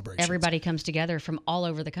Thanksgiving celebrations. Everybody comes together from all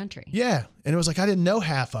over the country. Yeah. And it was like, I didn't know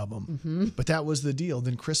half of them, but that was the deal.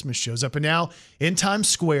 Then Christmas shows up. And now in Times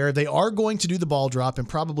Square, they are going to do the ball drop and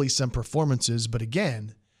probably some performances. But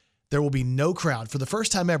again, there will be no crowd. For the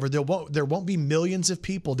first time ever, there won't be millions of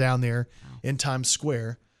people down there in Times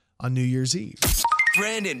Square on New Year's Eve.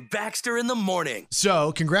 Brandon Baxter in the morning.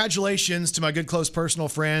 So, congratulations to my good close personal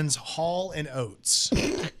friends, Hall and Oates.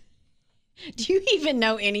 Do you even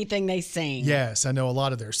know anything they sing? Yes, I know a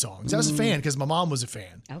lot of their songs. I was a fan because my mom was a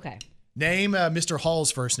fan. Okay. Name Mr.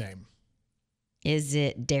 Hall's first name. Is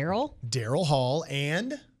it Daryl? Daryl Hall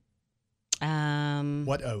and What?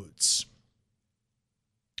 what Oates?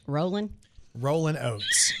 Roland? Roland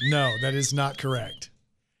Oates. No, that is not correct.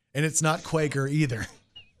 And it's not Quaker either.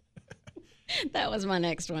 That was my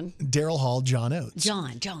next one. Daryl Hall, John Oates.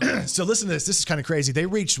 John. So listen to this. This is kind of crazy. They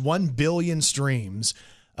reached 1 billion streams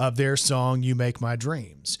of their song, You Make My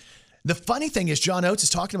Dreams. The funny thing is John Oates is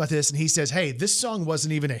talking about this and he says, hey, this song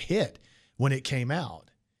wasn't even a hit when it came out.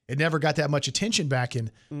 It never got that much attention back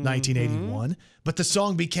in 1981, but the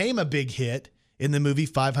song became a big hit in the movie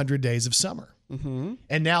 500 Days of Summer.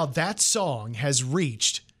 And now that song has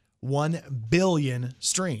reached 1 billion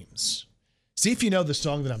streams. See if you know the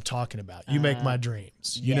song that I'm talking about. You Make My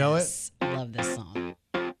Dreams. You know it? I love this song.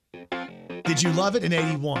 Did you love it in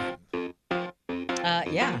 81?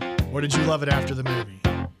 Yeah. Or did you love it after the movie?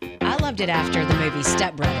 I loved it after the movie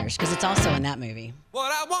Step Brothers because it's also in that movie.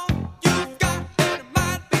 What I want, you've got, and it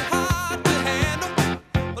might be hard to handle.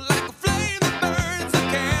 But like a flame that burns a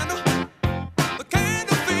candle, the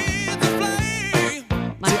candle feeds the flame.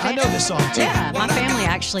 See, I know this song too. Yeah, my family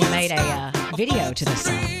actually made a video to this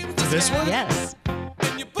song. To this one? Yes,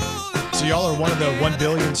 So y'all are one of the 1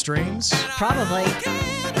 billion streams? probably.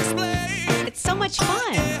 It's so much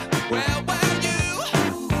fun.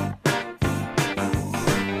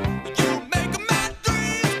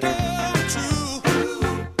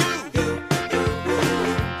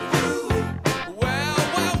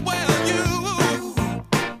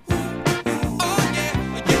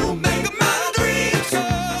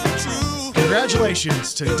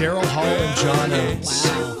 Congratulations to Daryl Hall and John Oates.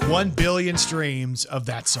 1 billion streams of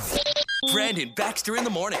that song. Brandon Baxter in the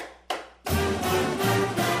morning.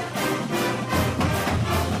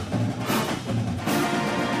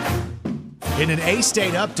 In an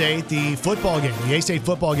A-State update, the A-State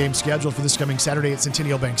football game scheduled for this coming Saturday at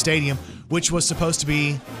Centennial Bank Stadium, which was supposed to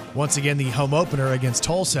be, once again, the home opener against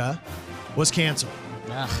Tulsa, was canceled.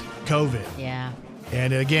 Ugh. COVID. Yeah.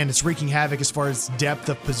 And again, it's wreaking havoc as far as depth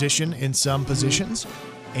of position in some positions.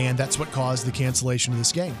 And that's what caused the cancellation of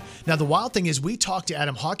this game. Now, the wild thing is we talked to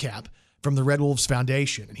Adam Hawkap from the Red Wolves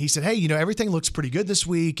Foundation. And he said, hey, everything looks pretty good this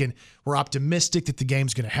week. And we're optimistic that the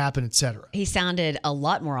game's going to happen, et cetera. He sounded a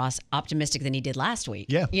lot more optimistic than he did last week.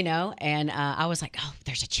 Yeah. And I was like, oh,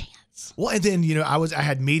 there's a chance. Well, and then, I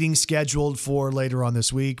had meetings scheduled for later on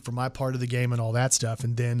this week for my part of the game and all that stuff.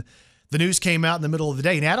 And then the news came out in the middle of the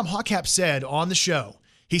day. And Adam Hawkap said on the show,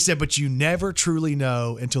 he said, but you never truly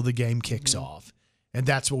know until the game kicks off. And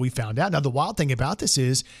that's what we found out. Now, the wild thing about this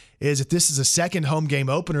is that this is a second home game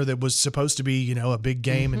opener that was supposed to be, a big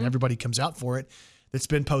game and everybody comes out for it, that's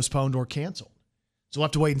been postponed or canceled. So we'll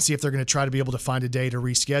have to wait and see if they're going to try to be able to find a day to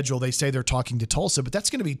reschedule. They say they're talking to Tulsa, but that's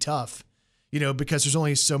going to be tough, because there's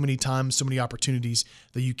only so many times, so many opportunities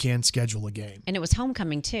that you can schedule a game. And it was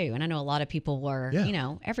homecoming too. And I know a lot of people were,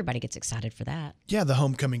 everybody gets excited for that. Yeah, the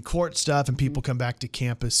homecoming court stuff and people come back to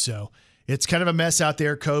campus. So it's kind of a mess out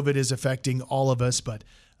there. COVID is affecting all of us. But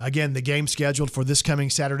again, the game scheduled for this coming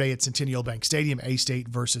Saturday at Centennial Bank Stadium, A-State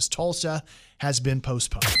versus Tulsa, has been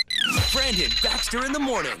postponed. Brandon Baxter in the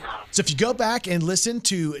morning. So if you go back and listen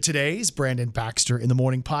to today's Brandon Baxter in the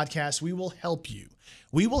Morning podcast, we will help you.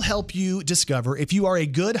 We will help you discover if you are a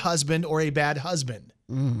good husband or a bad husband.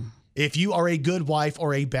 If you are a good wife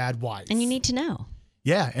or a bad wife. And you need to know.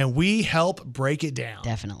 Yeah, and we help break it down.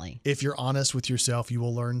 Definitely. If you're honest with yourself, you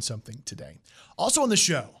will learn something today. Also on the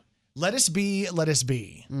show, let us be, let us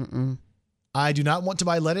be. I do not want to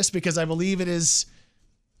buy lettuce because I believe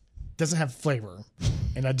doesn't have flavor,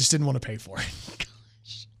 and I just didn't want to pay for it.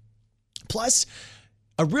 Gosh. Plus,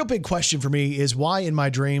 a real big question for me is why in my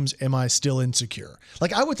dreams am I still insecure?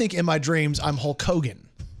 Like I would think in my dreams I'm Hulk Hogan.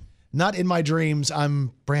 Not in my dreams,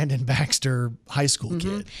 I'm Brandon Baxter, high school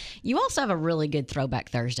kid. You also have a really good Throwback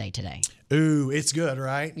Thursday today. Ooh, it's good,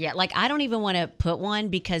 right? Yeah, like I don't even want to put one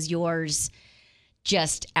because yours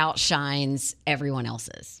just outshines everyone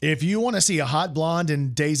else's. If you want to see a hot blonde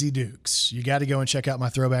and Daisy Dukes, you got to go and check out my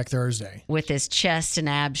Throwback Thursday. With his chest and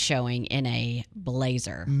abs showing in a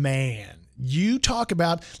blazer. Man. You talk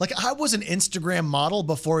about, like, I was an Instagram model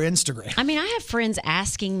before Instagram. I mean, I have friends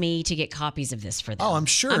asking me to get copies of this for them. Oh, I'm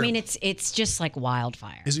sure. I mean, it's just like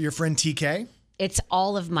wildfire. Is it your friend TK? It's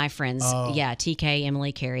all of my friends. Oh. Yeah, TK,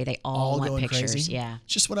 Emily, Carrie, they all want pictures. Crazy? Yeah.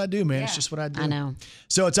 It's just what I do, man. Yeah. It's just what I do. I know.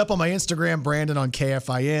 So it's up on my Instagram, Brandon on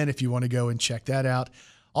KFIN, if you want to go and check that out.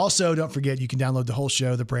 Also, don't forget you can download the whole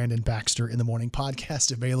show, the Brandon Baxter in the Morning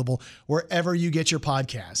podcast, available wherever you get your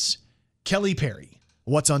podcasts. Kelly Perry,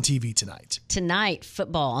 what's on TV tonight? Tonight,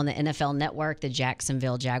 football on the NFL Network. The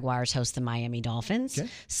Jacksonville Jaguars host the Miami Dolphins. Okay.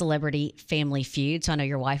 Celebrity Family Feud. So I know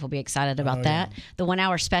your wife will be excited about that. The 1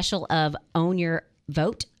 hour special of Own Your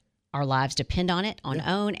Vote. Our lives depend on it on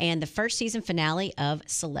OWN, and the first season finale of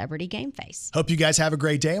Celebrity Game Face. Hope you guys have a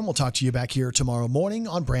great day, and we'll talk to you back here tomorrow morning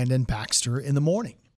on Brandon Baxter in the Morning.